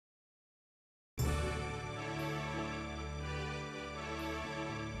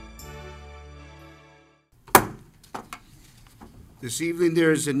This evening,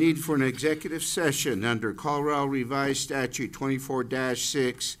 there is a need for an executive session under Colorado Revised Statute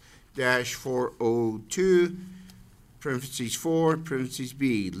 24-6-402, parentheses 4, parentheses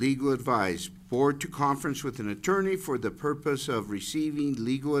B, legal advice. Board to conference with an attorney for the purpose of receiving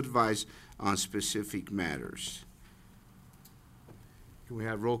legal advice on specific matters. Can we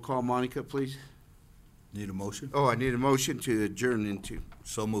have roll call, Monica, please? Need a motion? Oh, I need a motion to adjourn into.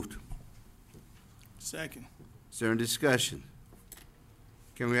 So moved. Second. Is there a discussion?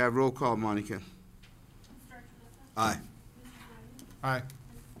 Can we have roll call, Monica? Aye. Aye.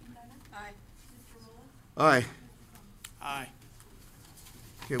 Aye. Aye.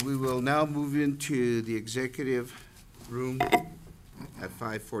 Okay, we will now move into the executive room at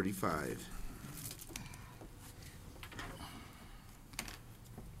 5:45.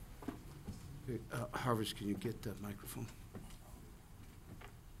 Harvest, can you get the microphone?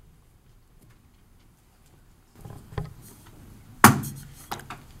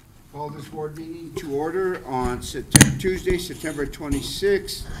 Call this board meeting to order on Tuesday, September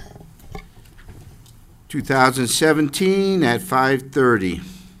 26, 2017 at 5:30.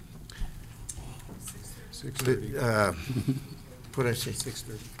 6:30. What did I say?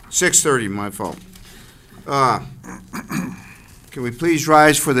 6:30. 6:30, my fault. Can we please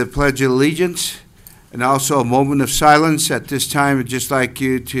rise for the Pledge of Allegiance? And also a moment of silence at this time. I'd just like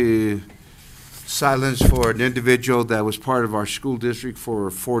you to silence for an individual that was part of our school district for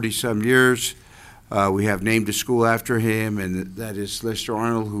 40-some years. We have named a school after him, and that is Lester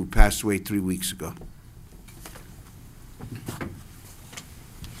Arnold, who passed away 3 weeks ago.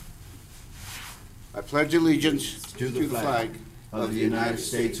 I pledge allegiance to the flag of the United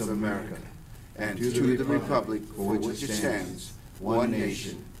States of America and to the republic for which it stands, one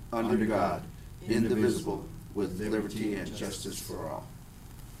nation, under God, indivisible, with liberty and justice for all.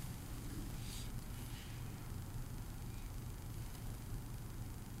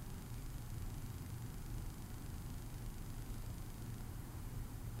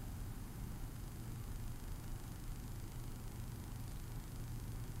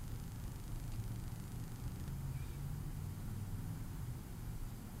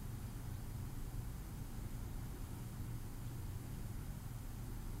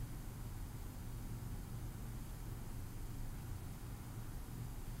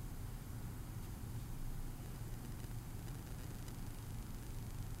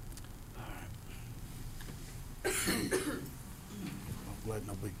 I'm glad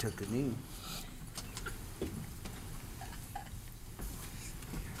nobody took a knee.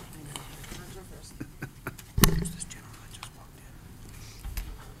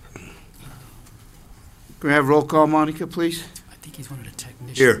 Can we have roll call, Monica, please? I think he's one of the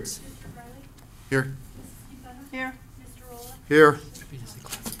technicians. Here. Here. Here. Here. Maybe he's the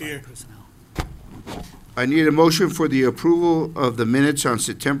classified Here. personnel. I need a motion for the approval of the minutes on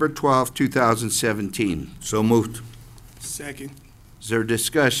September 12, 2017. So moved. Second. Is there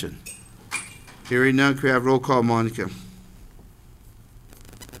discussion? Hearing none, can we have roll call, Monica?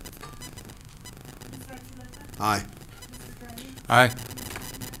 Aye. Aye.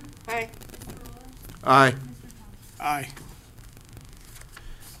 Aye. Aye. Aye.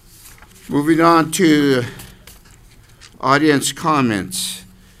 Moving on to audience comments.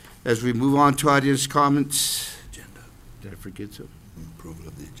 As we move on to audience comments, Agenda. did I forget something? Approval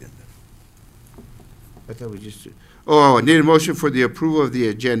of the agenda. I thought we just, oh, I need a motion for the approval of the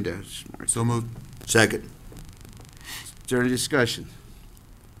agenda. Is So moved. Second. there any discussion?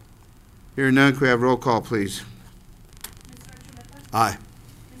 Hearing none, can we have roll call, please? Aye.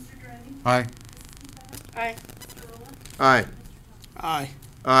 Aye. Aye. Aye.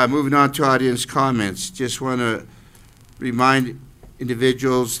 Aye. Moving on to audience comments. Just want to remind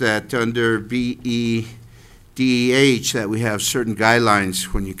individuals that under BEDEH that we have certain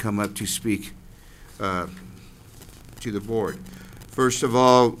guidelines when you come up to speak to the board. First of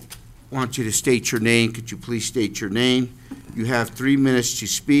all, I want you to state your name. Could you please state your name? You have 3 minutes to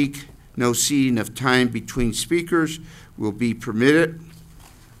speak. No ceding of time between speakers will be permitted.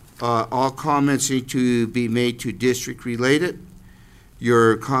 All comments need to be made to district related.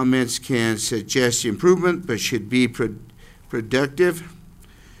 Your comments can suggest improvement, but should be productive.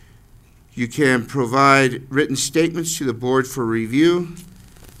 You can provide written statements to the board for review.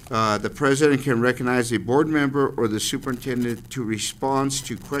 The president can recognize a board member or the superintendent to respond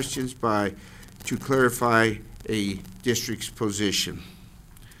to questions to clarify a district's position.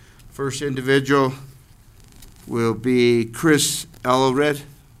 First individual will be Chris Allred.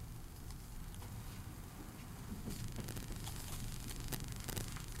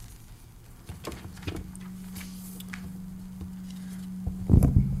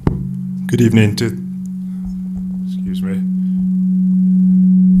 Good evening to, excuse me.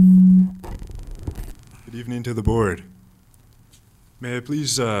 morning to the board. May I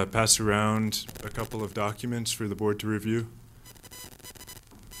please pass around a couple of documents for the board to review?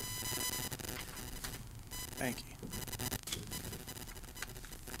 Thank you.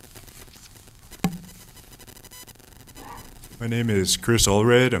 My name is Chris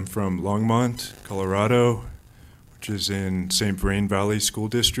Allred. I'm from Longmont, Colorado, which is in St. Vrain Valley School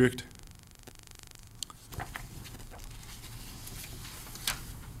District.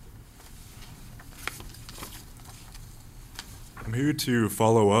 I'm here to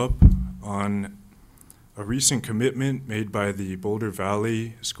follow up on a recent commitment made by the Boulder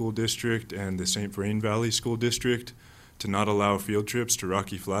Valley School District and the St. Vrain Valley School District to not allow field trips to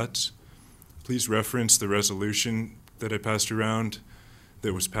Rocky Flats. Please reference the resolution that I passed around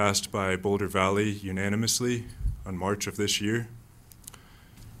that was passed by Boulder Valley unanimously on March of this year.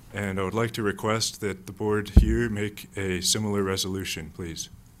 And I would like to request that the board here make a similar resolution, please.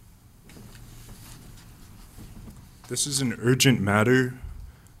 This is an urgent matter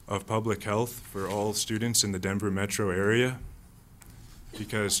of public health for all students in the Denver metro area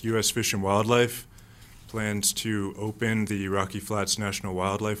because U.S. Fish and Wildlife plans to open the Rocky Flats National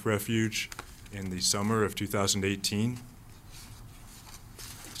Wildlife Refuge in the summer of 2018.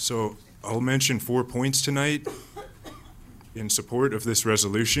 So I'll mention 4 points tonight in support of this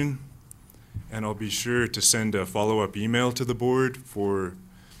resolution, and I'll be sure to send a follow-up email to the board for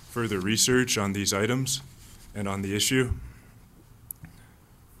further research on these items and on the issue.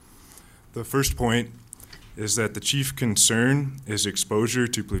 The first point is that the chief concern is exposure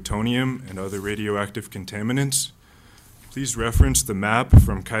to plutonium and other radioactive contaminants. Please reference the map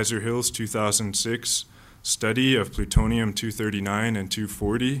from Kaiser Hill's 2006 study of plutonium-239 and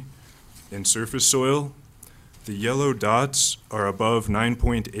 240 in surface soil. The yellow dots are above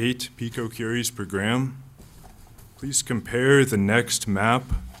 9.8 picocuries per gram. Please compare the next map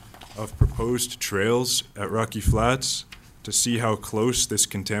of proposed trails at Rocky Flats to see how close this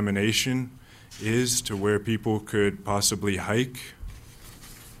contamination is to where people could possibly hike.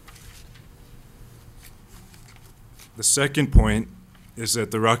 The second point is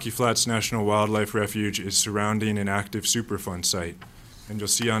that the Rocky Flats National Wildlife Refuge is surrounding an active Superfund site. And you'll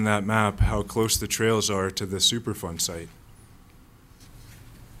see on that map how close the trails are to the Superfund site.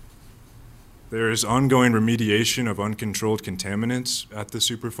 There is ongoing remediation of uncontrolled contaminants at the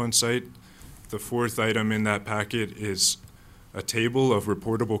Superfund site. The fourth item in that packet is a table of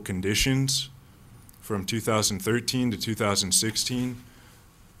reportable conditions from 2013 to 2016.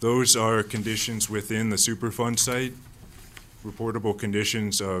 Those are conditions within the Superfund site, reportable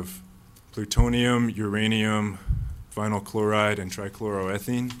conditions of plutonium, uranium, vinyl chloride, and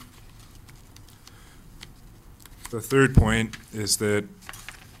trichloroethene. The third point is that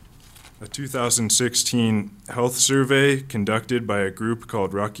a 2016 health survey conducted by a group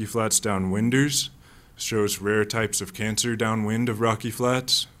called Rocky Flats Downwinders shows rare types of cancer downwind of Rocky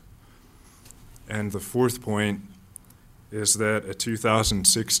Flats. And the fourth point is that a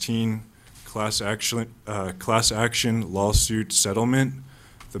 2016 class action lawsuit settlement,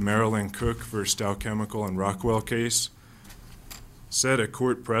 the Maryland Cook versus Dow Chemical and Rockwell case, set a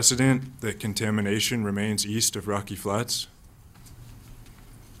court precedent that contamination remains east of Rocky Flats.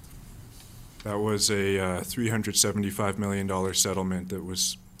 That was a $375 million settlement that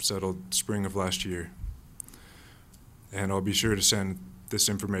was settled spring of last year. And I'll be sure to send this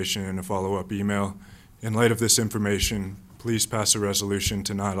information in a follow-up email. In light of this information, please pass a resolution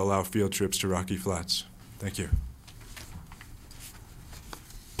to not allow field trips to Rocky Flats. Thank you.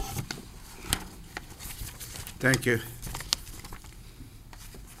 Thank you.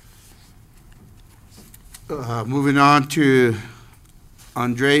 Moving on to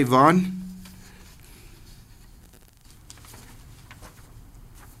Andre Vaughn.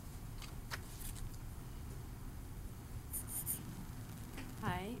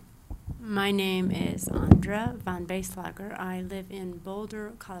 Hi, my name is Andra Van Beislager. I live in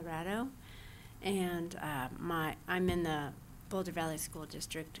Boulder, Colorado, and I'm in the Boulder Valley School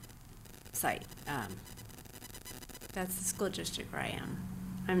District site. That's the school district where I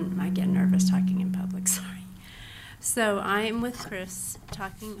am. I get nervous talking in public, sorry. So I'm with Chris,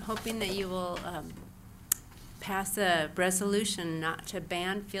 hoping that you will pass a resolution not to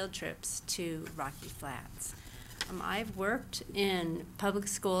ban field trips to Rocky Flats. I've worked in public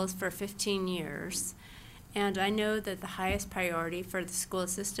schools for 15 years, and I know that the highest priority for the school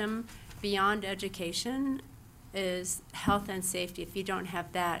system beyond education is health and safety. If you don't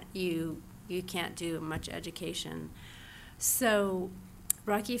have that, you can't do much education. So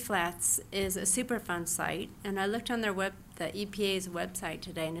Rocky Flats is a Superfund site, and I looked on the EPA's website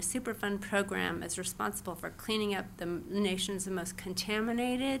today, and a Superfund program is responsible for cleaning up the nation's most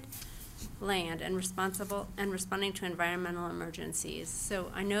contaminated land and responding to environmental emergencies.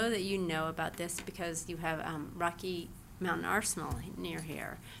 So I know that you know about this because you have Rocky Mountain Arsenal near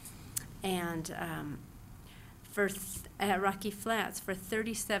here. And at Rocky Flats, for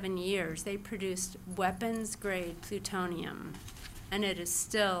 37 years, they produced weapons-grade plutonium, and it is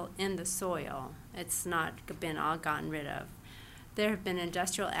still in the soil. It's not been all gotten rid of. There have been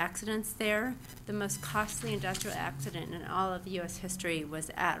industrial accidents there. The most costly industrial accident in all of U.S. history was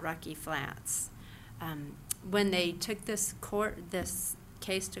at Rocky Flats. When they took this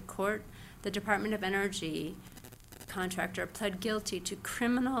case to court, the Department of Energy contractor pled guilty to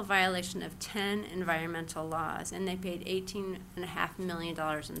criminal violation of 10 environmental laws, and they paid $18.5 million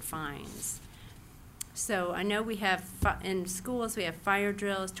in fines. So I know we have, in schools, we have fire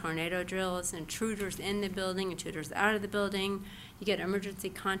drills, tornado drills, intruders in the building, intruders out of the building. You get emergency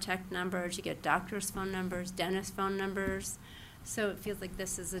contact numbers, you get doctors' phone numbers, dentist phone numbers. So it feels like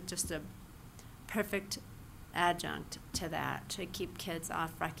this is just a perfect adjunct to that, to keep kids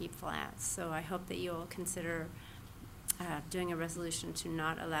off Rocky Flats. So I hope that you will consider doing a resolution to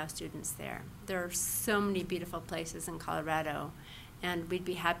not allow students there. There are so many beautiful places in Colorado, and we'd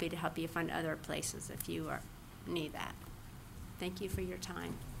be happy to help you find other places if you need that. Thank you for your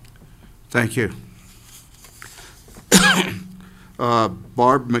time. Thank you.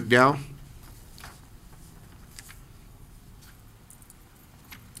 Barb McDowell.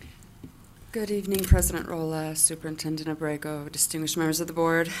 Good evening, President Rolla, Superintendent Abrego, distinguished members of the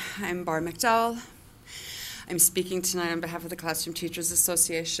board. I'm Barb McDowell. I'm speaking tonight on behalf of the Classroom Teachers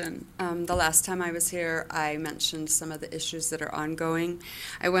Association. The last time I was here, I mentioned some of the issues that are ongoing.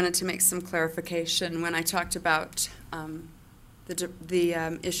 I wanted to make some clarification. When I talked about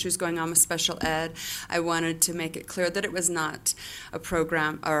the issues going on with special ed, I wanted to make it clear that it was not a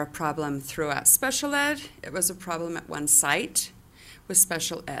program or a problem throughout special ed. It was a problem at one site with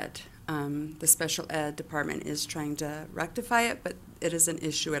special ed. The special ed department is trying to rectify it, but it is an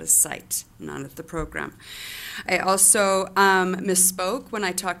issue at a site, not at the program. I also misspoke when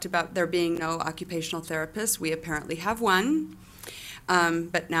I talked about there being no occupational therapists. We apparently have one,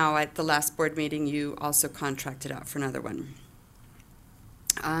 but now at the last board meeting, you also contracted out for another one.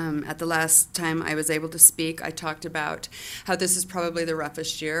 At the last time I was able to speak, I talked about how this is probably the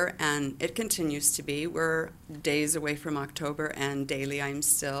roughest year, and it continues to be. We're days away from October, and daily I'm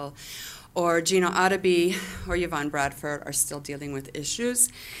still, or Gina Ottoby or Yvonne Bradford are still dealing with issues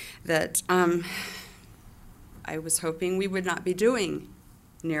that I was hoping we would not be doing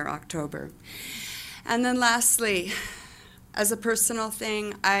near October. And then lastly, as a personal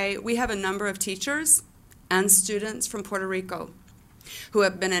thing, we have a number of teachers and students from Puerto Rico who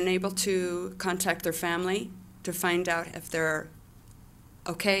have been unable to contact their family to find out if they're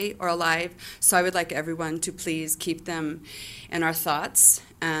okay or alive. So I would like everyone to please keep them in our thoughts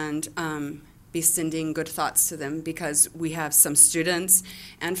and be sending good thoughts to them, because we have some students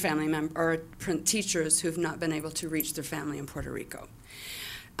and family members or teachers who've not been able to reach their family in Puerto Rico.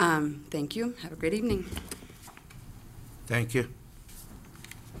 Thank you. Have a great evening. Thank you.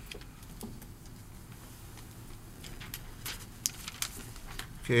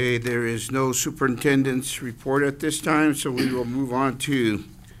 Okay, there is no superintendent's report at this time, so we will move on to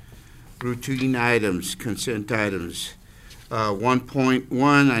routine items, consent items.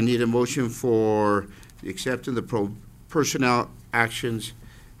 1.1, I need a motion for the acceptance of the personnel actions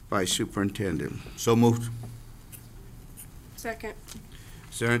by superintendent. So moved. Second.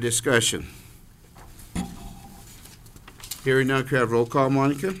 Is there any discussion? Hearing none, could I have roll call,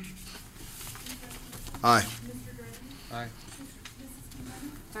 Monica? Aye. Aye.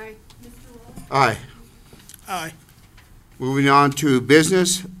 Aye. Aye. Aye. Moving on to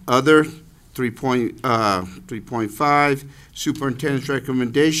business, other, 3.5, superintendent's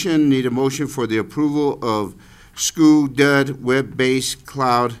recommendation, need a motion for the approval of School DUD web-based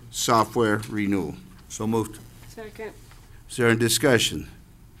cloud software renewal. So moved. Second. Is there any discussion?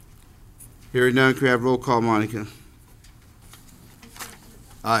 Hearing none, could we have roll call, Monica?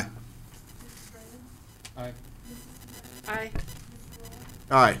 Aye. Aye. Aye.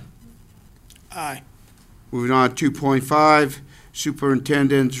 Aye. Aye. Moving on, 2.5,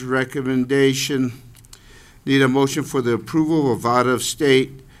 superintendent's recommendation, need a motion for the approval of out of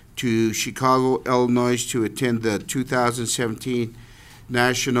state to Chicago, Illinois to attend the 2017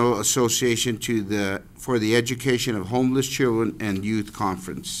 National Association for the Education of Homeless Children and Youth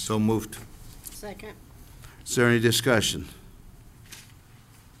Conference. So moved. Second. Is there any discussion?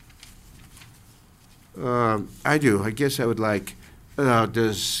 I do. I guess I would like,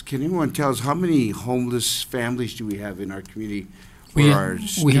 can anyone tell us how many homeless families do we have in our community? We for our have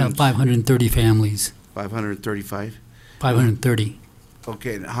students? 530 families, 535? 530.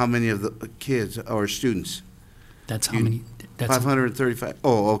 Okay, and how many of the kids or students? That's how You- many, that's 535?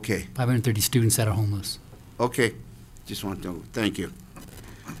 Oh, okay, 530 students that are homeless. okay. Just want to know, thank you.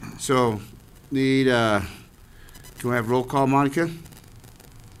 So, can we have roll call, Monica?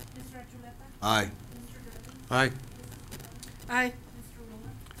 Aye. Aye. Aye.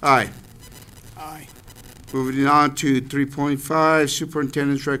 Aye. Aye. Moving on to 3.5,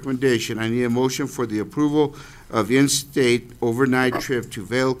 Superintendent's Recommendation. I need a motion for the approval of in-state overnight trip to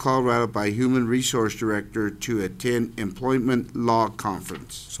Vail, Colorado by Human Resource Director to attend Employment Law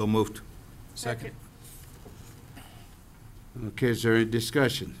Conference. So moved. Second. Okay, is there any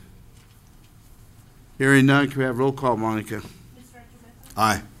discussion? Hearing none, can we have roll call, Monica?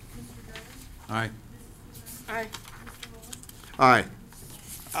 Aye. Aye. Aye. Aye.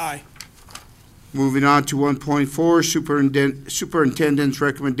 Aye. Moving on to 1.4, Superintendent's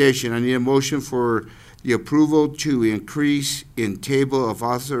Recommendation. I need a motion for the approval to increase in table of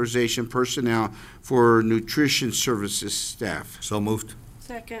authorization personnel for nutrition services staff. So moved.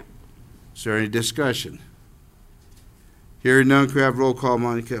 Second. Is there any discussion? Hearing none, can we have roll call,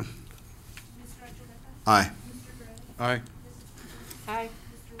 Monica? Aye. Aye. Aye.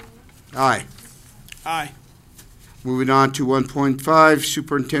 Aye. Aye. Moving on to 1.5,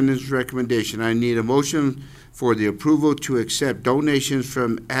 Superintendent's Recommendation. I need a motion for the approval to accept donations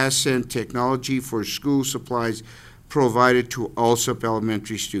from Ascent Technology for school supplies provided to Alsop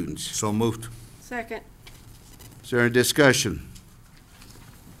Elementary students. So moved. Second. Is there any discussion?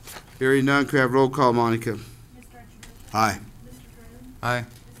 Hearing none, can we have roll call, Monica? Aye. Aye.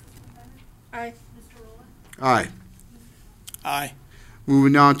 Aye. Aye. Aye.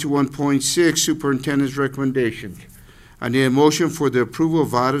 Moving on to 1.6, Superintendent's Recommendation. I need a motion for the approval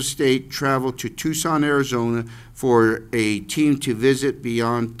of out-of-state travel to Tucson, Arizona for a team to visit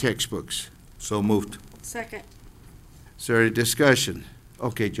beyond textbooks. So moved. Second. Is there any discussion?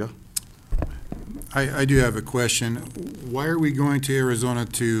 Okay, Joe. I do have a question. Why are we going to Arizona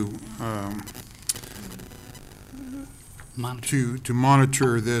to Monitor. to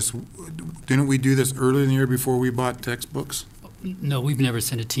monitor this? Didn't we do this earlier in the year before we bought textbooks? No, we've never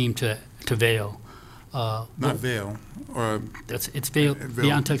sent a team to Vail. Not Vail. It's Vail, Vail.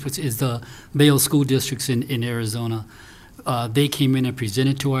 Beyond Textbooks is the Vail School Districts in Arizona. They came in and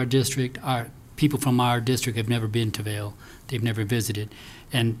presented to our district. Our people from our district have never been to Vail. They've never visited.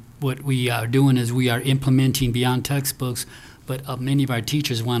 And what we are doing is we are implementing Beyond Textbooks, but many of our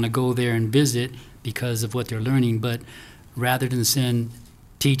teachers want to go there and visit because of what they're learning. But rather than send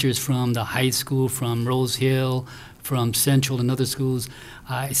teachers from the high school, from Rose Hill, from Central and other schools,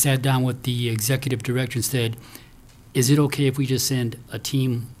 I sat down with the executive director and said, is it okay if we just send a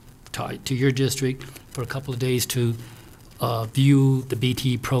team to your district for a couple of days to view the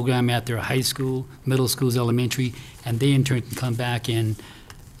BT program at their high school, middle schools, elementary, and they in turn can come back and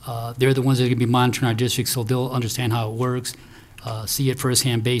they're the ones that are going to be monitoring our district, so they'll understand how it works, see it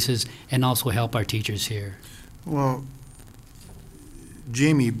firsthand basis, and also help our teachers here. Well,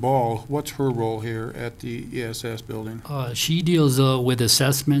 Jamie Ball, what's her role here at the ESS building? She deals with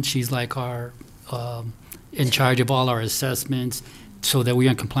assessments. She's like our in charge of all our assessments, so that we're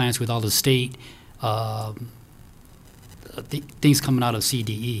in compliance with all the state things coming out of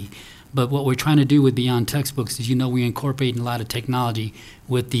CDE. But what we're trying to do with Beyond Textbooks is, we're incorporating a lot of technology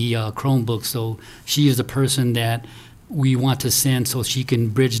with the Chromebooks. So she is the person that we want to send so she can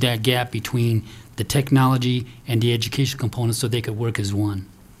bridge that gap between the technology and the education components so they could work as one.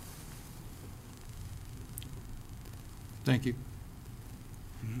 Thank you.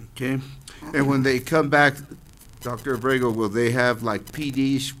 Okay. And when they come back, Dr. Abrego, will they have like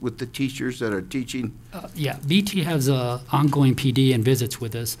PDs with the teachers that are teaching? Yeah, BT has ongoing PD and visits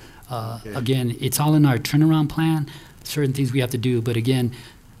with us. Okay. Again, it's all in our turnaround plan, certain things we have to do. But again,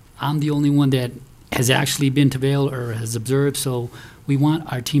 I'm the only one that has actually been to Vail or has observed, so we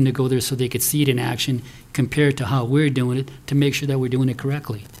want our team to go there so they could see it in action compared to how we're doing it to make sure that we're doing it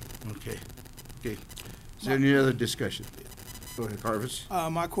correctly. Okay. Okay. Is there any other discussion? Go ahead,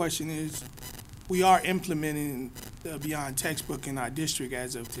 Harvis. My question is, we are implementing the Beyond Textbook in our district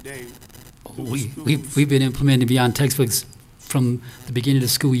as of today. We've been implementing Beyond Textbooks from the beginning of the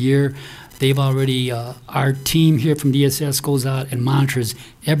school year. They've already, our team here from DSS goes out and monitors.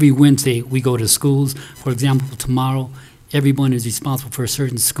 Every Wednesday, we go to schools. For example, tomorrow, everyone is responsible for a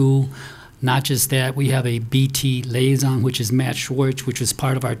certain school. Not just that, we have a BT liaison, which is Matt Schwartz, which is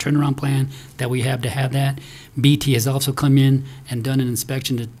part of our turnaround plan that we have to have that. BT has also come in and done an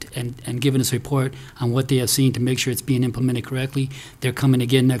inspection and given us a report on what they have seen to make sure it's being implemented correctly. They're coming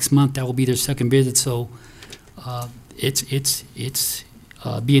again next month. That will be their second visit. So it's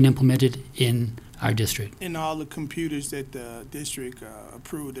being implemented in our district. And all the computers that the district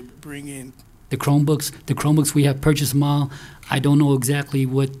approved to bring in. The Chromebooks, we have purchased them all. I don't know exactly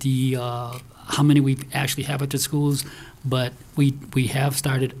what how many we actually have at the schools, but we have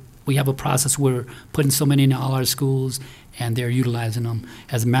started, we have a process where we're putting so many in all our schools, and they're utilizing them.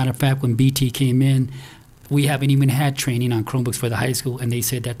 As a matter of fact, when BT came in, we haven't even had training on Chromebooks for the high school, and they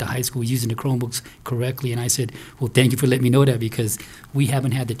said that the high school was using the Chromebooks correctly, and I said, well, thank you for letting me know that, because we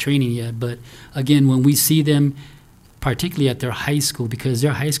haven't had the training yet. But again, when we see them, particularly at their high school, because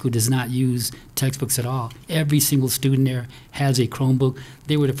their high school does not use textbooks at all. Every single student there has a Chromebook.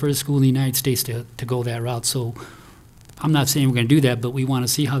 They were the first school in the United States to go that route. So I'm not saying we're going to do that, but we want to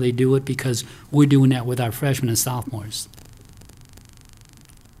see how they do it, because we're doing that with our freshmen and sophomores.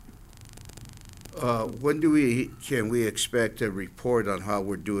 When can we expect a report on how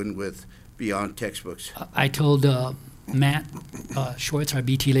we're doing with beyond textbooks? I told Matt Schwartz, our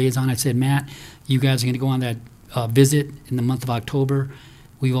BT liaison, I said, Matt, you guys are going to go on that visit in the month of October.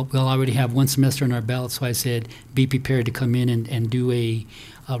 We'll already have one semester in our belt, so I said, be prepared to come in and do a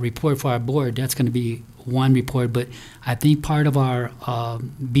report for our board. That's going to be one report, but I think part of our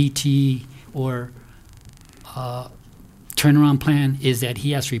BT or turnaround plan is that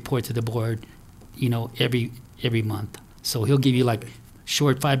he has to report to the board, every month. So he'll give you like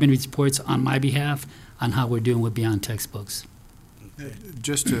short 5-minute reports on my behalf on how we're doing with beyond textbooks.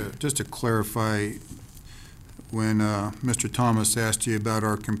 Just to clarify, when Mr. Thomas asked you about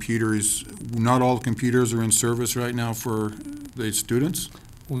our computers, not all computers are in service right now for the students?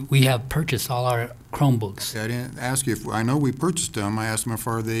 We have purchased all our Chromebooks. I didn't ask you if, I know we purchased them, I asked them if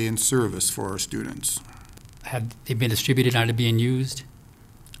are they in service for our students? Have they been distributed? Are they being used?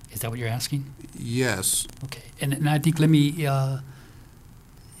 Is that what you're asking? Yes. Okay, and I think,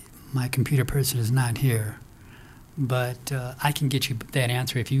 my computer person is not here, but I can get you that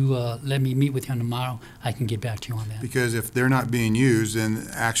answer. If you let me meet with him tomorrow, I can get back to you on that. Because if they're not being used, then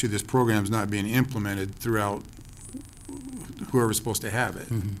actually this program's not being implemented throughout whoever's supposed to have it.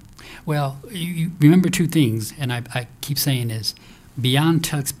 Mm-hmm. Well, you remember two things, and I keep saying this. Beyond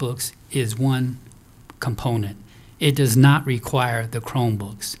textbooks is one component. It does not require the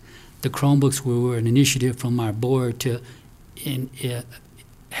Chromebooks. The Chromebooks were an initiative from our board to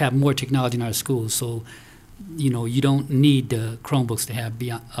have more technology in our schools. So, you don't need the Chromebooks to have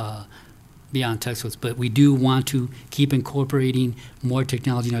beyond textbooks, but we do want to keep incorporating more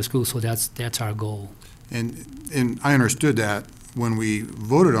technology in our schools, so that's our goal. And I understood that when we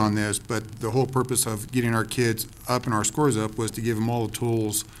voted on this, but the whole purpose of getting our kids up and our scores up was to give them all the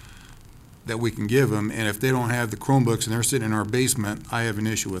tools that we can give them, and if they don't have the Chromebooks and they're sitting in our basement, I have an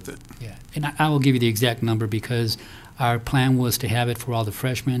issue with it. Yeah, and I will give you the exact number, because our plan was to have it for all the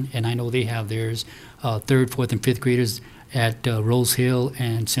freshmen, and I know they have theirs, 3rd, 4th, and 5th graders at Rose Hill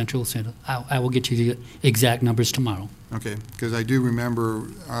and Central. I will get you the exact numbers tomorrow. Okay, because I do remember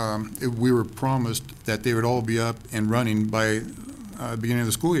we were promised that they would all be up and running by the beginning of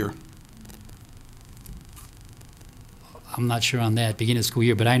the school year. I'm not sure on that, beginning of school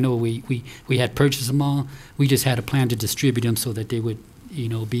year, but I know we had purchased them all. We just had a plan to distribute them so that they would,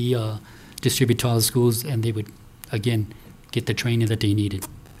 be distributed to all the schools, and they would, again, get the training that they needed.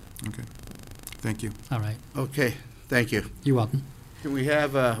 Okay, thank you. All right. Okay, thank you. You're welcome. Can we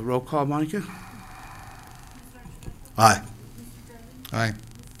have a roll call, Monica? Aye. Aye.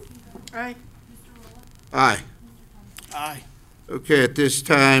 Aye. Aye. Aye. Okay, at this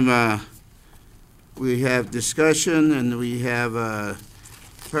time, we have discussion, and we have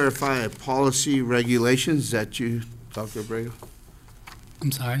clarify policy regulations that you, Dr. Abreu,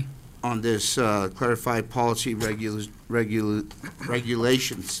 I'm sorry? on this clarified policy regulations.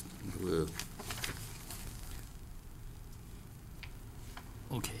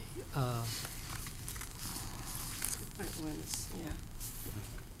 Okay. Yeah.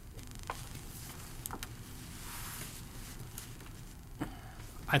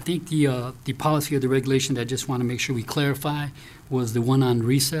 I think the policy or the regulation that I just want to make sure we clarify was the one on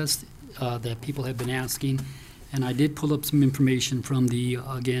recess that people have been asking. And I did pull up some information from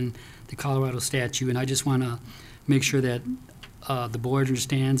again, the Colorado statute, and I just want to make sure that the board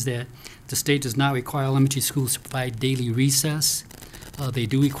understands that the state does not require elementary schools to provide daily recess. They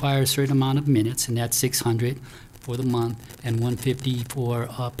do require a certain amount of minutes, and that's 600 for the month and 150 for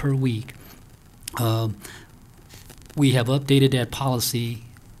per week. We have updated that policy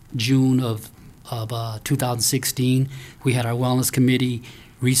June of 2016. We had our wellness committee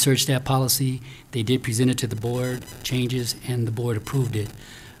research that policy. They did present it to the board, changes, and the board approved it.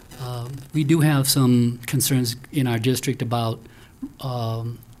 We do have some concerns in our district about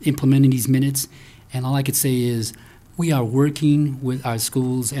implementing these minutes, and all I could say is we are working with our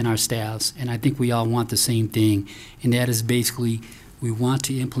schools and our staffs, and I think we all want the same thing, and that is basically we want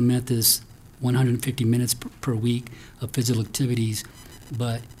to implement this 150 minutes per week of physical activities,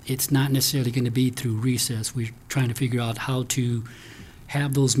 but it's not necessarily going to be through recess. We're trying to figure out how to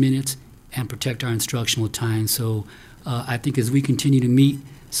have those minutes and protect our instructional time. So I think as we continue to meet,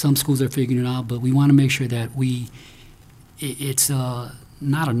 some schools are figuring it out, but we want to make sure that it's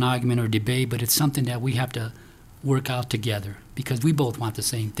not an argument or debate, but it's something that we have to work out together because we both want the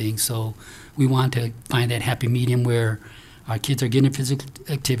same thing. So we want to find that happy medium where our kids are getting physical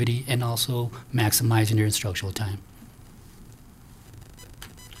activity and also maximizing their instructional time.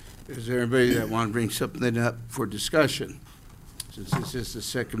 Is there anybody that want to bring something up for discussion? Since this is the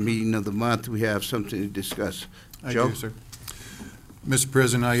second meeting of the month, we have something to discuss. I Joe? do, sir. Mr.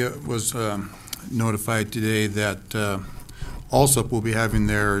 President, I was notified today that Alsop will be having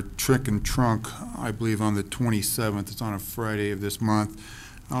their Trick and Trunk, I believe, on the 27th. It's on a Friday of this month.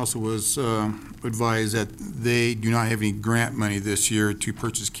 I also was advised that they do not have any grant money this year to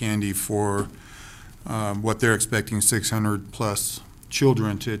purchase candy for what they're expecting 600-plus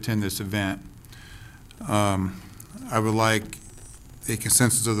children to attend this event. I would like a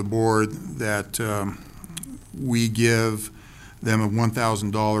consensus of the board that we give them a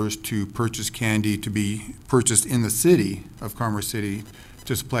 $1,000 to purchase candy to be purchased in the city of Commerce City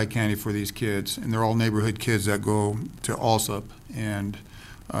to supply candy for these kids. And they're all neighborhood kids that go to Alsop and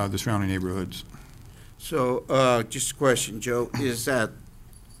the surrounding neighborhoods. So, just a question, Joe, is that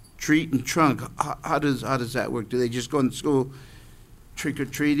treat and trunk, how does that work? Do they just go in school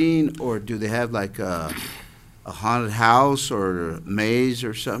trick-or-treating, or do they have like a haunted house or a maze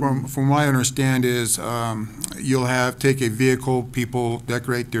or something? From what I understand is you'll take a vehicle, people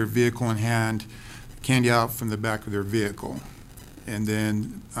decorate their vehicle in hand, candy out from the back of their vehicle. And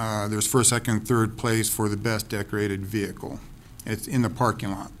then there's first, second, third place for the best decorated vehicle. It's in the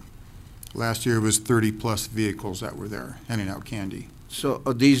parking lot. Last year it was 30-plus vehicles that were there handing out candy. So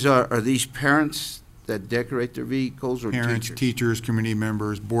are these parents that decorate their vehicles or Parents, teachers? teachers, community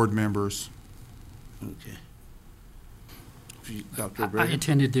members, board members. Okay. Dr. I Bray?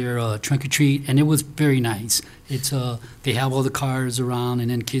 attended their trunk or treat, and it was very nice. It's they have all the cars around, and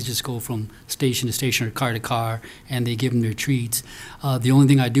then kids just go from station to station or car to car, and they give them their treats. The only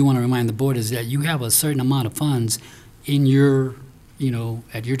thing I do want to remind the board is that you have a certain amount of funds in your,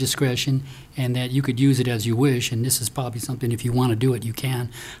 at your discretion, and that you could use it as you wish. And this is probably something, if you want to do it, you can.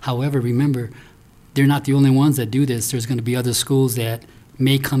 However, remember, they're not the only ones that do this. There's going to be other schools that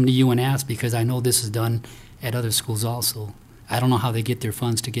may come to you and ask, because I know this is done at other schools also. I don't know how they get their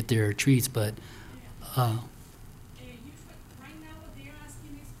funds to get their treats, but Right now, what they're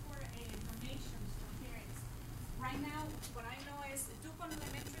asking is for donations from parents. Right now, what I know is Ducon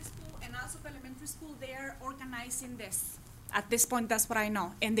Elementary School and also Elementary School, they are organizing this. At this point, that's what I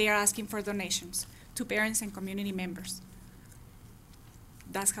know, and they are asking for donations to parents and community members.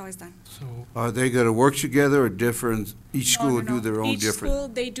 That's how it's done. so Are they going to work together or different? Each school will do their own different? Each school,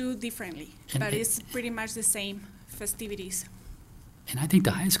 they do differently, And but it- it's pretty much the same festivities. And I think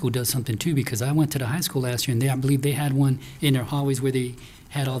the high school does something too, because I went to the high school last year, and I believe they had one in their hallways where they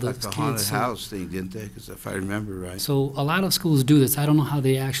had all those Like the kids. haunted So- house thing, didn't they? Because if I remember right. So a lot of schools do this. I don't know how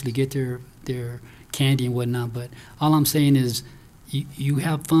they actually get their candy and whatnot, but all I'm saying is you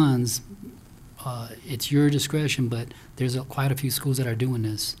have funds. It's your discretion, but there's quite a few schools that are doing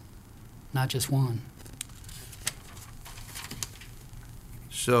this, not just one.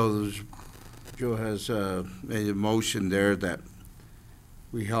 So Joe has made a motion there that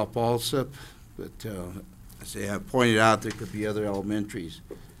we help Alsop, but as they have pointed out, there could be other elementaries.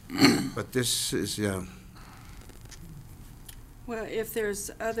 But this is, Well, if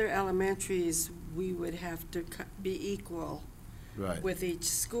there's other elementaries, we would have to be equal right. with each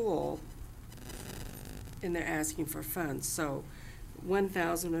school, and they're asking for funds, so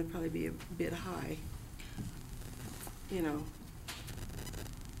 1,000 would probably be a bit high.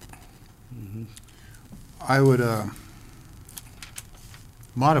 I would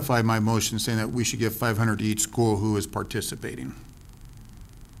modify my motion saying that we should give 500 to each school who is participating,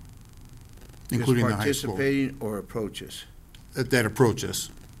 including the high school. Participating or approaches? That approach us.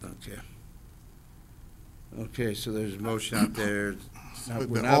 Okay. Okay, so there's a motion out there. We're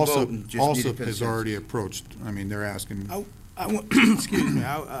But not voting, just need a Alsop has consensus. already approached. I mean, they're asking. I went, excuse me,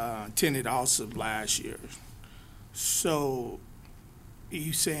 I attended Alsop last year. So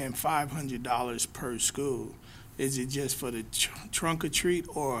you saying $500 per school? Is it just for the trunk or treat,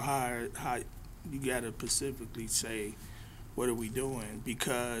 or how you gotta specifically say, what are we doing?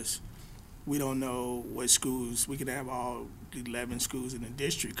 Because we don't know what schools, we could have all 11 schools in the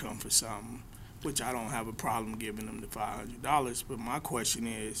district come for something. which I don't have a problem giving them the $500, but my question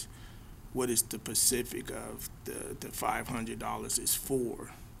is, what is the specific of the $500 is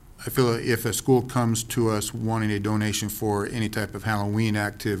for? I feel like if a school comes to us wanting a donation for any type of Halloween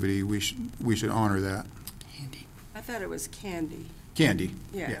activity, we should honor that. I thought it was candy. Candy,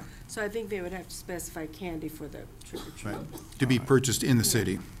 Yeah. yeah, So I think they would have to specify candy for the trick or treat. right, to be purchased in the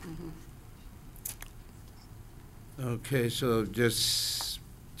city. Okay, so just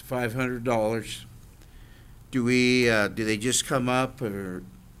 $500. Do they just come up, or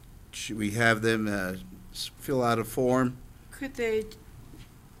should we have them fill out a form? Could they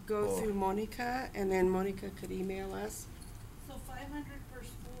go Oh. through Monica, and then Monica could email us? So 500 per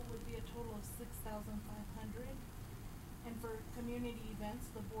school would be a total of 6,500. And for community events,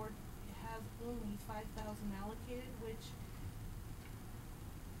 the board has only 5,000 allocated, which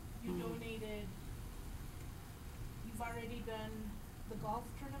you donated. You've already done the golf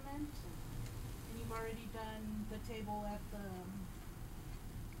tournament, and you've already done the table at the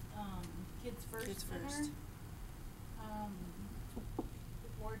Kids First Kids dinner. First. The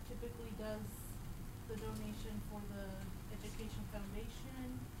board typically does the donation for the Education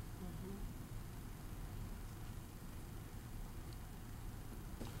Foundation.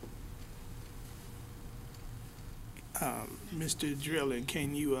 Mr. Drillin,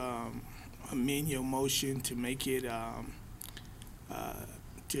 can you amend your motion to make it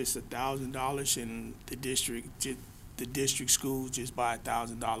just $1,000 and the district schools just buy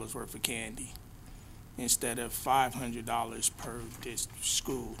 $1,000 worth of candy instead of $500 per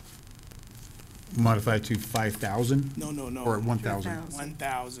school? Modify to 5,000 No. or 1,000?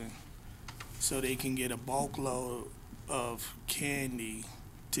 1,000, so they can get a bulk load of candy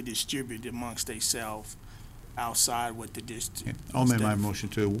to distribute amongst themselves outside what the district. I'll amend my motion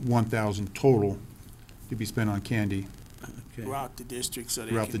to 1,000 total to be spent on candy. Okay. Throughout the district, so they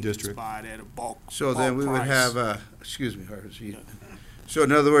Throughout the can district. buy it at a bulk. So then we would price. have, excuse me, Harvey, so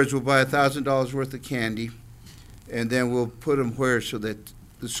in other words, we'll buy $1,000 worth of candy, and then we'll put them where so that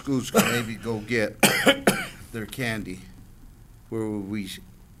the schools can maybe go get their candy? Where will we,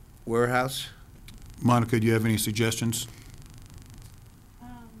 warehouse? Monica, do you have any suggestions?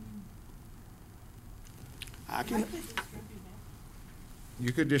 I I can, could distribute it.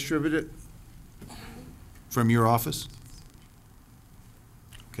 You could distribute it? From your office?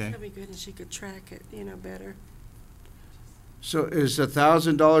 Okay. That'd be good, and she could track it, better. So is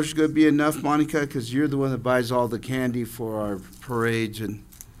 $1,000 gonna be enough, Monica? Because you're the one that buys all the candy for our parades, and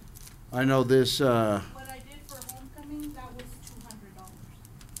I know this, What I did for homecoming, that was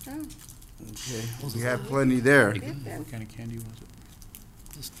 $200. Oh, okay, we have plenty there, good then. What kind of candy was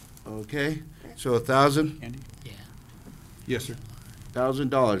it? okay? So 1,000? Yeah. Yes, sir.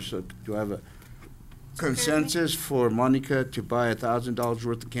 $1,000, so do I have a consensus for Monica to buy $1,000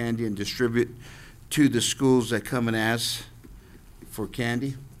 worth of candy and distribute to the schools that come and ask for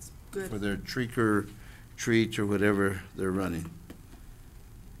candy? For Good. their trick or treats or whatever they're running?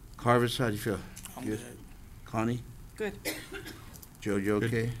 Carvis, how do you feel? I'm Good. good. Connie? Good. Joe, you Good.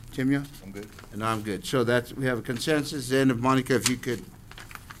 okay? Tim, you? I'm good. And I'm good. So that's, we have a consensus. Then if Monica, if you could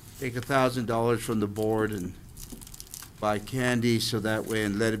take $1,000 from the board and buy candy so that way,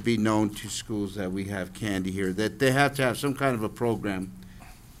 and let it be known to schools that we have candy here, that they have to have some kind of a program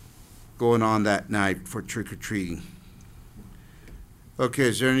going on that night for trick or treating. Okay,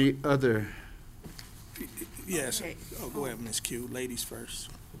 is there any other? Yes, Okay. go ahead, Ms. Q, ladies first.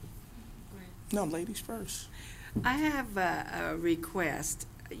 No, ladies first. I have a request.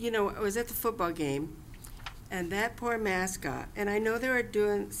 I was at the football game, and that poor mascot, and I know they were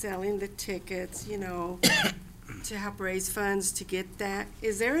selling the tickets, to help raise funds to get that.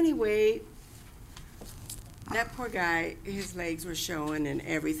 Is there any way, that poor guy, his legs were showing and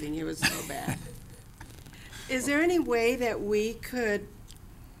everything, it was so bad. Is there any way that we could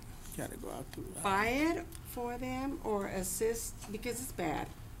Gotta go out to, buy it for them or assist, because it's bad?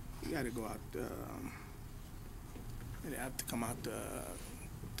 you gotta go out, they have to come out,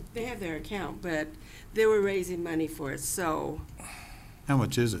 They have their account, but they were raising money for it, so. How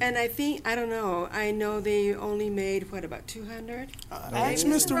much is it? And I don't know, I know they only made, about 200? ask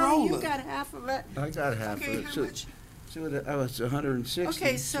Mr. Roll, you Roller. got half of it. I got half of Okay, it. how So, much? I was 160.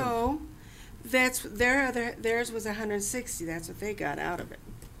 Okay, so, that's, theirs was 160, that's what they got out of it,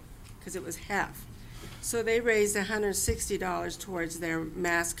 because it was half. So they raised $160 towards their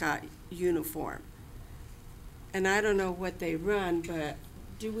mascot uniform. And I don't know what they run, but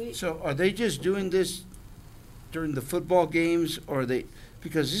do we? So are they just doing this during the football games, or they,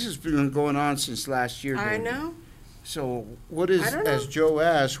 because this has been going on since last year? I David. know, So what is, I don't know. as Joe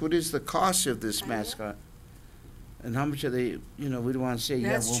asked, what is the cost of this I know. mascot? And how much are they, you know, we don't wanna say, yeah,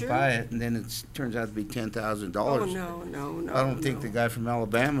 That's we'll true. buy it, and then it turns out to be $10,000. Oh, no. I don't think no. the guy from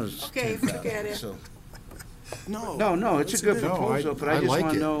Alabama's Okay, 10,000, forget it. so. No. No, it's a good No, proposal, but I I just like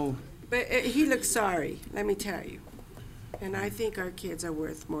wanna it. know, But he looks sorry, let me tell you. And I think our kids are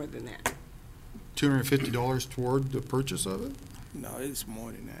worth more than that. $250 toward the purchase of it? No, it's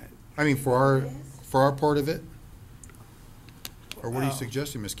more than that. I mean, for our part of it? Or what are you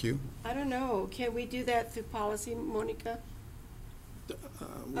suggesting, Ms. Q? I don't know, can we do that through policy, Monica?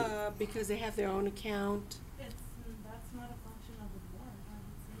 Because they have their own account. That's not a function of the board,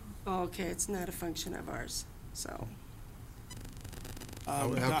 I would say. Okay, it's not a function of ours, so,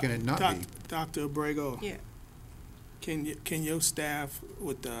 How can it not be? Dr. Abrego, yeah. can your staff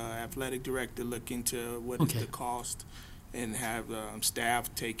with the athletic director look into what is Okay. the cost and have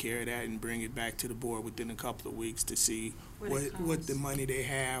staff take care of that and bring it back to the board within a couple of weeks to see What it what the costs. money they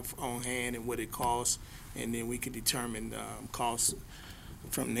have on hand and what it costs, and then we can determine costs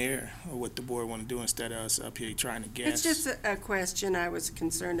from there, or what the board want to do instead of us up here trying to It's guess. just a question I was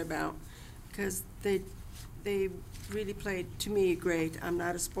concerned about, because they really played, to me, great. I'm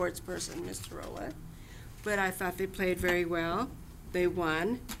not a sports person, Mr. Rolla, but I thought they played very well. They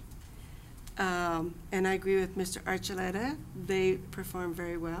won. And I agree with Mr. Archuleta. They performed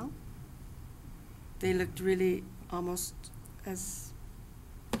very well. They looked really almost as,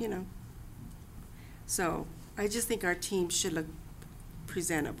 you know. So I just think our team should look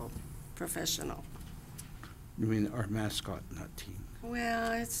presentable, professional. you mean our mascot, not team.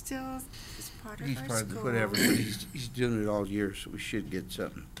 Well, it's part of He's our part of the, school. whatever, but he's doing it all year, so we should get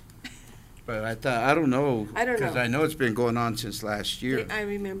something. But I don't know. I don't Because know. I know it's been going on since last year, I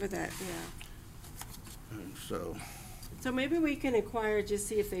remember that, yeah. so. So maybe we can inquire, just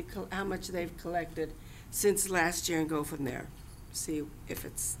see if how much they've collected since last year and go from there. See if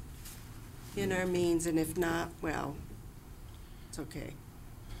it's in our means, and if not, well, it's okay.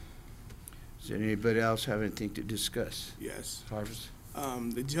 Does anybody else have anything to discuss? Yes. Harvest?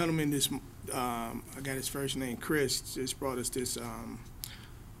 The gentleman I got his first name, Chris, just brought us this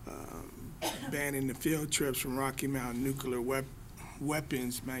banning the field trips from Rocky Mountain Nuclear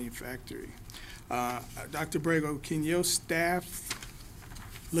Weapons Manufacturing. Dr. Brego, can your staff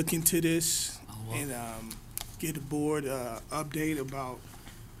look into this and get the board update about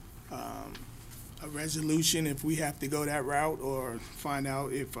a resolution if we have to go that route, or find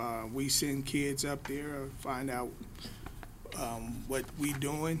out if we send kids up there, or find out what we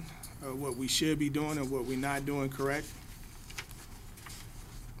doing, or what we should be doing, or what we're not doing correct?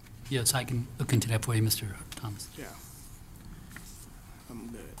 Yes, I can look into that for you, Mr. Thomas. Yeah. I'm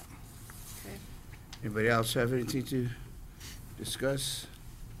good. Anybody else have anything to discuss?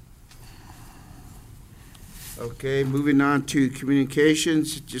 Okay, moving on to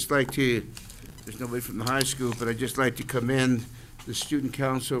communications, just like to, there's nobody from the high school, but I'd just like to commend the student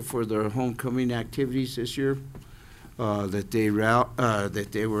council for their homecoming activities this year, that they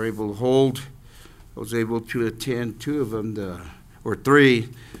were able to hold. I was able to attend two of them, or three,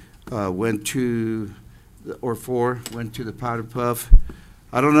 went to, or four, went to the Powder Puff.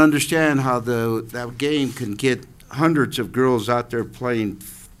 I don't understand how that game can get hundreds of girls out there playing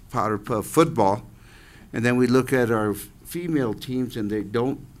Powder Puff football, and then we look at our female teams and they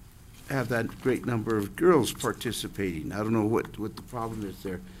don't have that great number of girls participating. I don't know what the problem is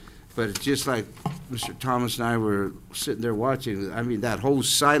there, but it's just like Mr. Thomas and I were sitting there watching. I mean, that whole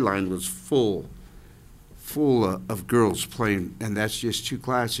sideline was full of girls playing, and that's just two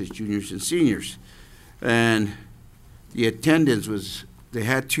classes, juniors and seniors. And the attendance was, they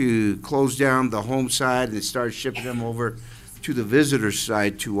had to close down the home side and they started shipping them over to the visitor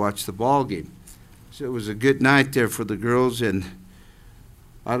side to watch the ball game. So it was a good night there for the girls, and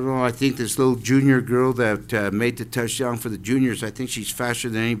I don't know, I think this little junior girl that made the touchdown for the juniors, I think she's faster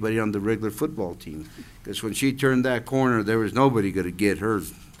than anybody on the regular football team. Because when she turned that corner, there was nobody going to get her.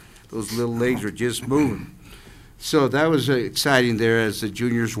 Those little legs were just moving. So that was exciting there as the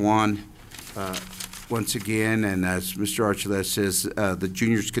juniors won once again. And as Mr. Archuleta says, the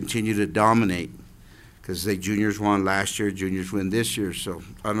juniors continue to dominate because the juniors won last year, juniors win this year. So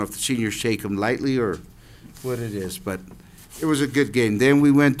I don't know if the seniors take them lightly or what it is, but it was a good game. Then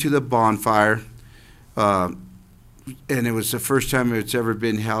we went to the bonfire, and it was the first time it's ever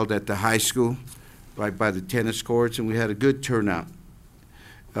been held at the high school, right by the tennis courts, and we had a good turnout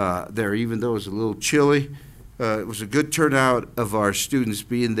there, even though it was a little chilly. It was a good turnout of our students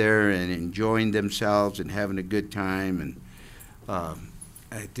being there and enjoying themselves and having a good time. And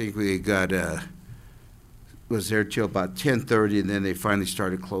I think we was there till about 10:30, and then they finally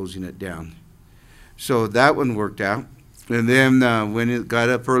started closing it down. So that one worked out. And then when it got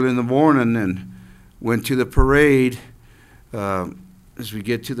up early in the morning, and went to the parade. As we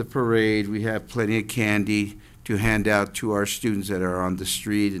get to the parade, we have plenty of candy to hand out to our students that are on the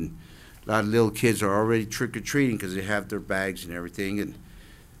street, and a lot of little kids are already trick-or-treating because they have their bags and everything. And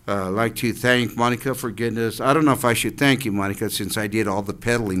I'd like to thank Monica for getting us. I don't know if I should thank you, Monica, since I did all the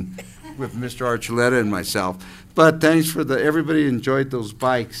pedaling with Mr. Archuleta and myself. But thanks for everybody enjoyed those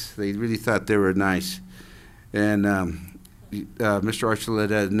bikes. They really thought they were nice. And Mr.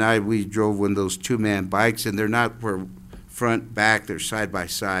 Archuleta and I, we drove one of those two-man bikes, and they're not for front, back, they're side by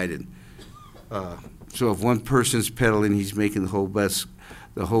side. And so if one person's pedaling, he's making the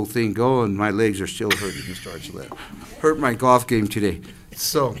whole thing go, and my legs are still hurting, Mr. Archuleta. Hurt my golf game today.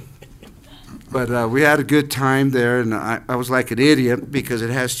 So, but we had a good time there, and I was like an idiot because it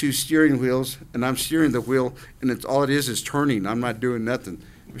has two steering wheels, and I'm steering the wheel, and all it is turning. I'm not doing nothing.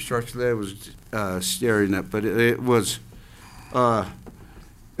 Mr. Archuleta was steering it, but it was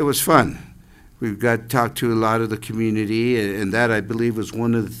fun. We've got to talk to a lot of the community, and that, I believe, was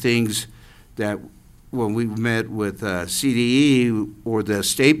one of the things that when we met with CDE or the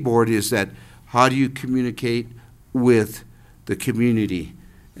state board is that how do you communicate with the community?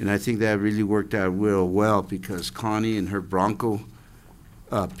 And I think that really worked out real well because Connie and her Bronco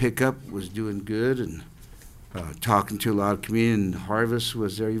pickup was doing good, and talking to a lot of community, and Harvest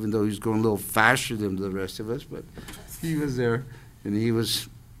was there, even though he was going a little faster than the rest of us, but he was there, and as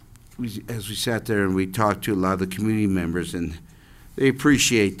we sat there and we talked to a lot of the community members, and they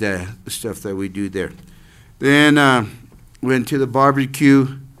appreciate the stuff that we do there. Then went to the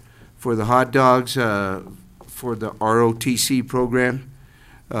barbecue for the hot dogs for the ROTC program.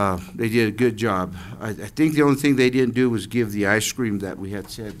 They did a good job. I think the only thing they didn't do was give the ice cream that we had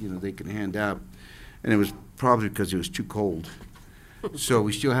said, they could hand out, and it was probably because it was too cold. So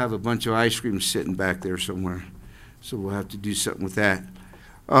we still have a bunch of ice cream sitting back there somewhere. So we'll have to do something with that.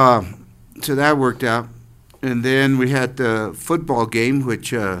 So that worked out. And then we had the football game, which,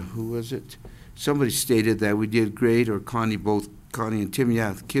 who was it? Somebody stated that we did great, or Connie and Tim.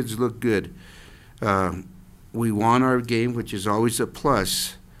 Yeah, the kids look good. We won our game, which is always a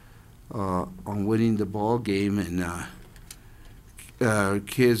plus on winning the ball game. And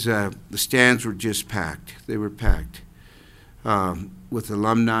kids, the stands were just packed. They were packed with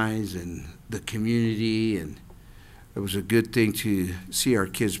alumni and the community, and it was a good thing to see our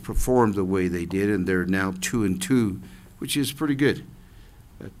kids perform the way they did, and they're now 2-2, which is pretty good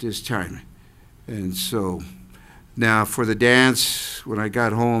at this time. And so now for the dance, when I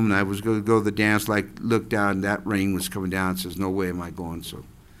got home and I was going to go to the dance, looked down, that rain was coming down, says, no way am I going. So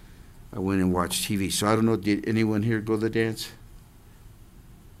I went and watched TV. So I don't know, did anyone here go to the dance?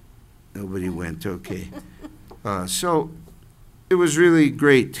 Nobody went, okay. So it was really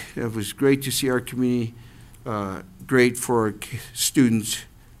great. It was great to see our community, great for our students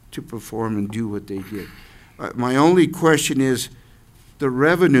to perform and do what they did. My only question is the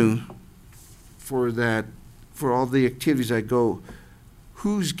revenue for that, for all the activities I go,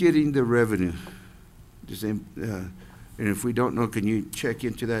 who's getting the revenue? And if we don't know, can you check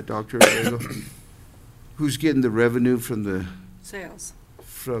into that, Dr. Arevalo? Who's getting the revenue from the Sales.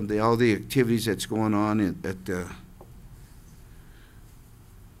 From all the activities that's going on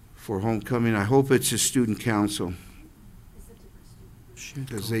for homecoming? I hope it's a student council,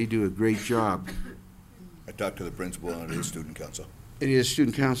 because they do a great job. I talked to the principal and it is student council. It is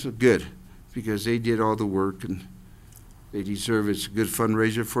student council? Good, because they did all the work and they deserve it. It's a good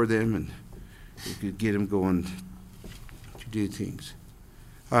fundraiser for them, and we could get them going to do things.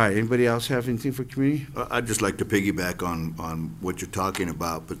 All right, anybody else have anything for community? I'd just like to piggyback on what you're talking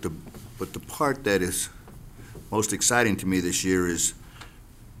about, but the part that is most exciting to me this year is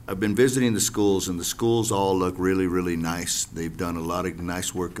I've been visiting the schools, and the schools all look really, really nice. They've done a lot of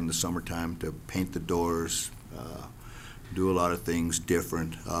nice work in the summertime to paint the doors, do a lot of things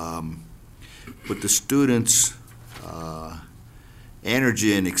different. But the students'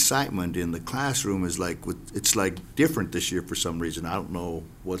 energy and excitement in the classroom is it's different this year for some reason. I don't know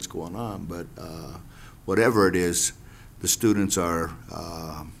what's going on, but whatever it is, the students are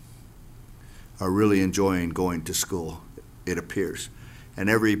really enjoying going to school, it appears. And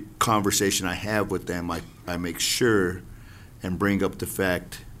every conversation I have with them, I make sure and bring up the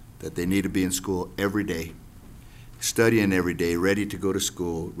fact that they need to be in school every day, studying every day, ready to go to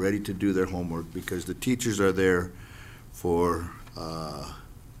school, ready to do their homework, because the teachers are there to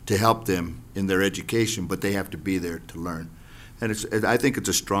help them in their education, but they have to be there to learn. And I think it's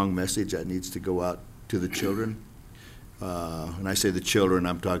a strong message that needs to go out to the children. When I say the children,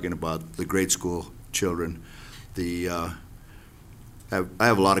 I'm talking about the grade school children. I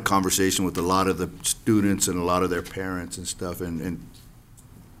have a lot of conversation with a lot of the students and a lot of their parents and stuff, and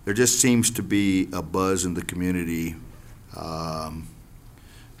there just seems to be a buzz in the community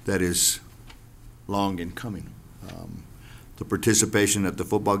that is long in coming. The participation at the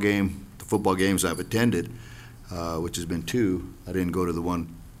football games I've attended, which has been 2. I didn't go to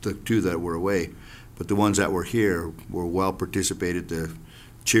the 2 that were away, but the ones that were here were well participated. The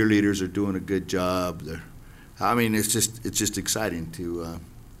cheerleaders are doing a good job. I mean, it's just exciting to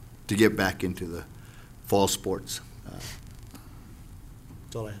get back into the fall sports.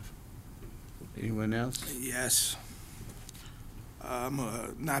 That's all I have. Anyone else? Yes. I'm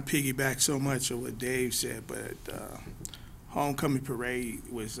not piggyback so much of what Dave said, but homecoming parade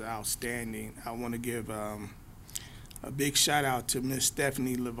was outstanding. I want to give a big shout out to Miss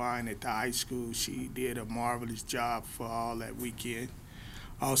Stephanie Levine at the high school. She did a marvelous job for all that weekend.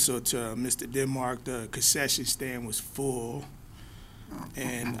 Also to Mr. Denmark, the concession stand was full.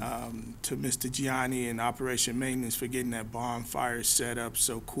 And to Mr. Gianni and Operation Maintenance for getting that bonfire set up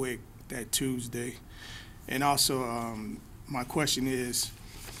so quick that Tuesday. And also, my question is,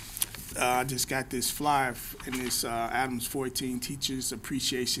 I just got this flyer in this Adams 14 Teachers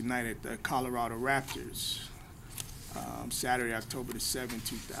Appreciation Night at the Colorado Raptors, Saturday, October the 7th,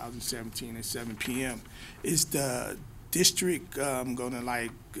 2017 at 7 p.m. Is the district going to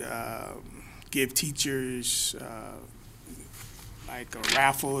give teachers like a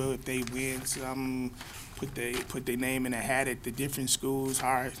raffle if they win some, put their name in a hat at the different schools?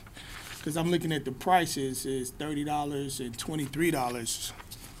 Because I'm looking at the prices, is $30 and $23.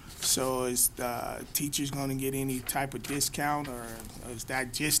 So is the teachers going to get any type of discount, or is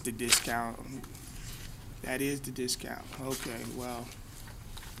that just the discount? That is the discount. Okay, well.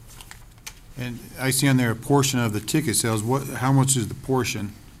 And I see on there a portion of the ticket sales. How much is the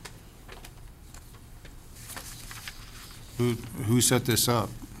portion? Who set this up?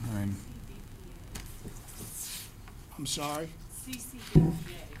 I mean, I'm sorry? CCWA.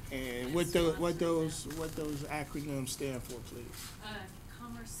 And what those acronyms stand for, please?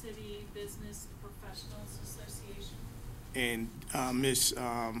 Commerce City Business Professionals Association. And Ms.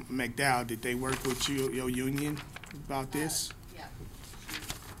 McDowell, did they work with your union about this? Yeah.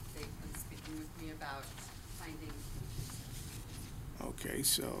 They've been speaking with me about finding. Okay,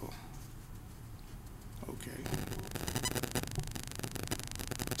 so, okay.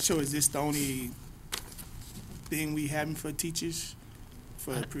 So is this the only thing we having for teachers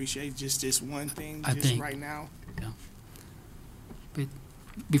for appreciate? Just this one thing, I just think- right now? But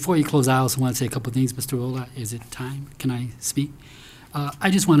before you close, I also want to say a couple of things, Mr. Ola. Is it time? Can I speak? I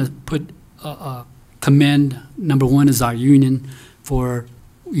just want to commend, number one is our union for,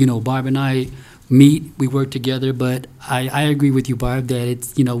 Barb and I meet, we work together, but I agree with you, Barb, that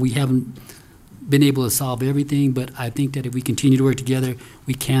it's, we haven't been able to solve everything, but I think that if we continue to work together,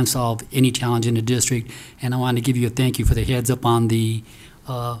 we can solve any challenge in the district. And I want to give you a thank you for the heads up on the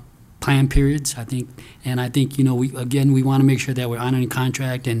plan periods, I think. And I think, we want to make sure that we're honoring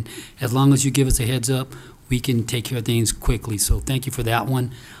contract, and as long as you give us a heads up, we can take care of things quickly. So thank you for that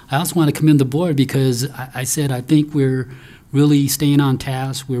one. I also want to commend the board because I think we're really staying on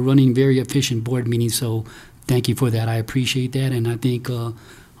task. We're running very efficient board meetings, so thank you for that. I appreciate that, and I think all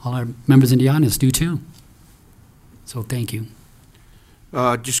our members in the audience do too. So thank you.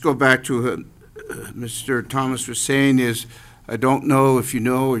 Just go back to Mr. Thomas was saying is, I don't know if you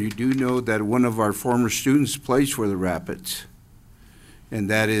know or you do know that one of our former students plays for the Rapids, and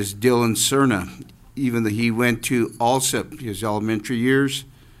that is Dylan Cerna. Even though he went to Alsip his elementary years,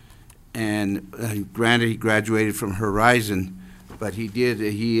 and granted he graduated from Horizon, but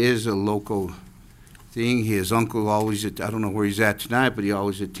he is a local thing. His uncle always, I don't know where he's at tonight, but he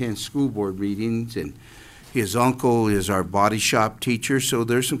always attends school board meetings, and his uncle is our body shop teacher, so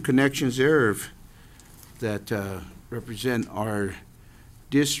there's some connections there that represent our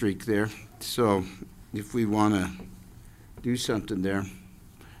district there. So if we want to do something there,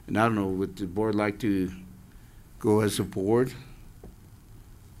 and I don't know, would the board like to go as a board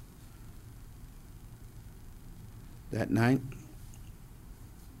that night?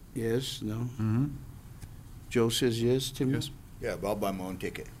 Yes, no? Mm-hmm. Joe says yes, Tim? Yes. Yeah, but I'll buy my own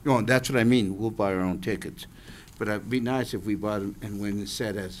ticket. No, that's what I mean, we'll buy our own tickets. But it'd be nice if we bought them and went and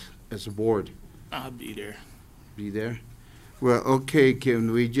sat as a board. I'll be there. Be there? Well, okay,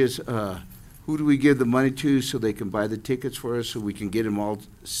 can we just, who do we give the money to so they can buy the tickets for us so we can get them all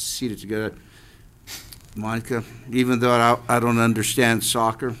seated together? Monica, even though I don't understand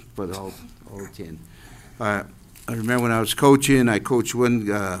soccer, but I'll attend. I remember when I was coaching, I coached one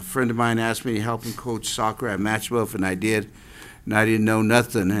friend of mine asked me to help him coach soccer at Matchwolf, and I did. And I didn't know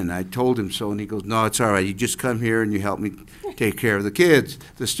nothing, and I told him so, and he goes, no, it's all right. You just come here and you help me take care of the kids,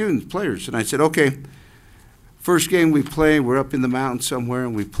 the students, players. And I said, okay. First game we play, we're up in the mountains somewhere,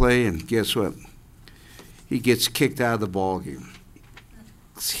 and we play, and guess what? He gets kicked out of the ball game.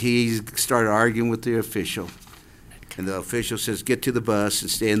 He started arguing with the official, and the official says, get to the bus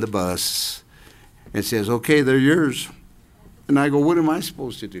and stay in the bus, and says, okay, they're yours. And I go, what am I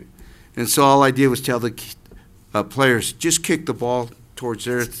supposed to do? And so all I did was tell the players, just kick the ball towards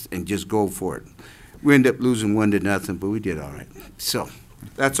earth and just go for it. We ended up losing 1-0, but we did all right. So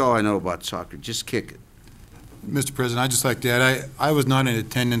that's all I know about soccer. Just kick it. Mr. President, I'd just like to add, I was not in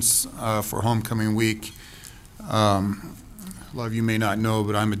attendance for homecoming week. A lot of you may not know,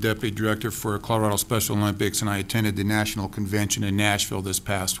 but I'm a deputy director for Colorado Special Olympics, and I attended the national convention in Nashville this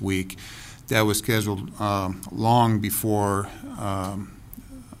past week. That was scheduled long before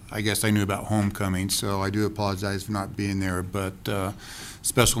I guess I knew about homecoming, so I do apologize for not being there, but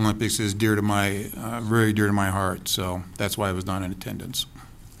Special Olympics is dear to my, very dear to my heart, so that's why I was not in attendance.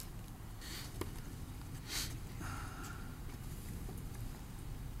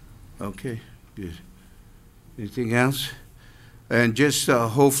 Okay, good. Anything else? And just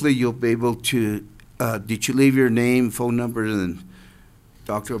hopefully you'll be able to, did you leave your name, phone number, and then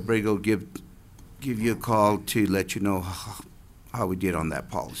Dr. Abrego give you a call to let you know how we did on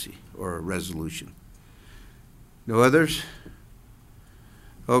that policy or resolution? No others?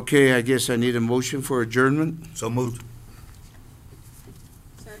 Okay, I guess I need a motion for adjournment. So moved.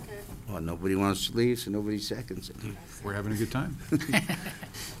 Second. Well, nobody wants to leave, so nobody seconds it. We're having a good time.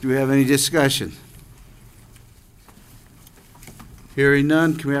 Do we have any discussion? Hearing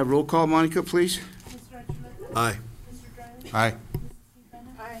none, can we have roll call, Monica, please? Aye. Aye.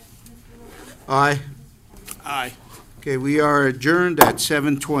 Aye. Aye. Okay, we are adjourned at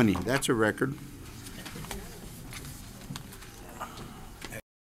 7:20. That's a record.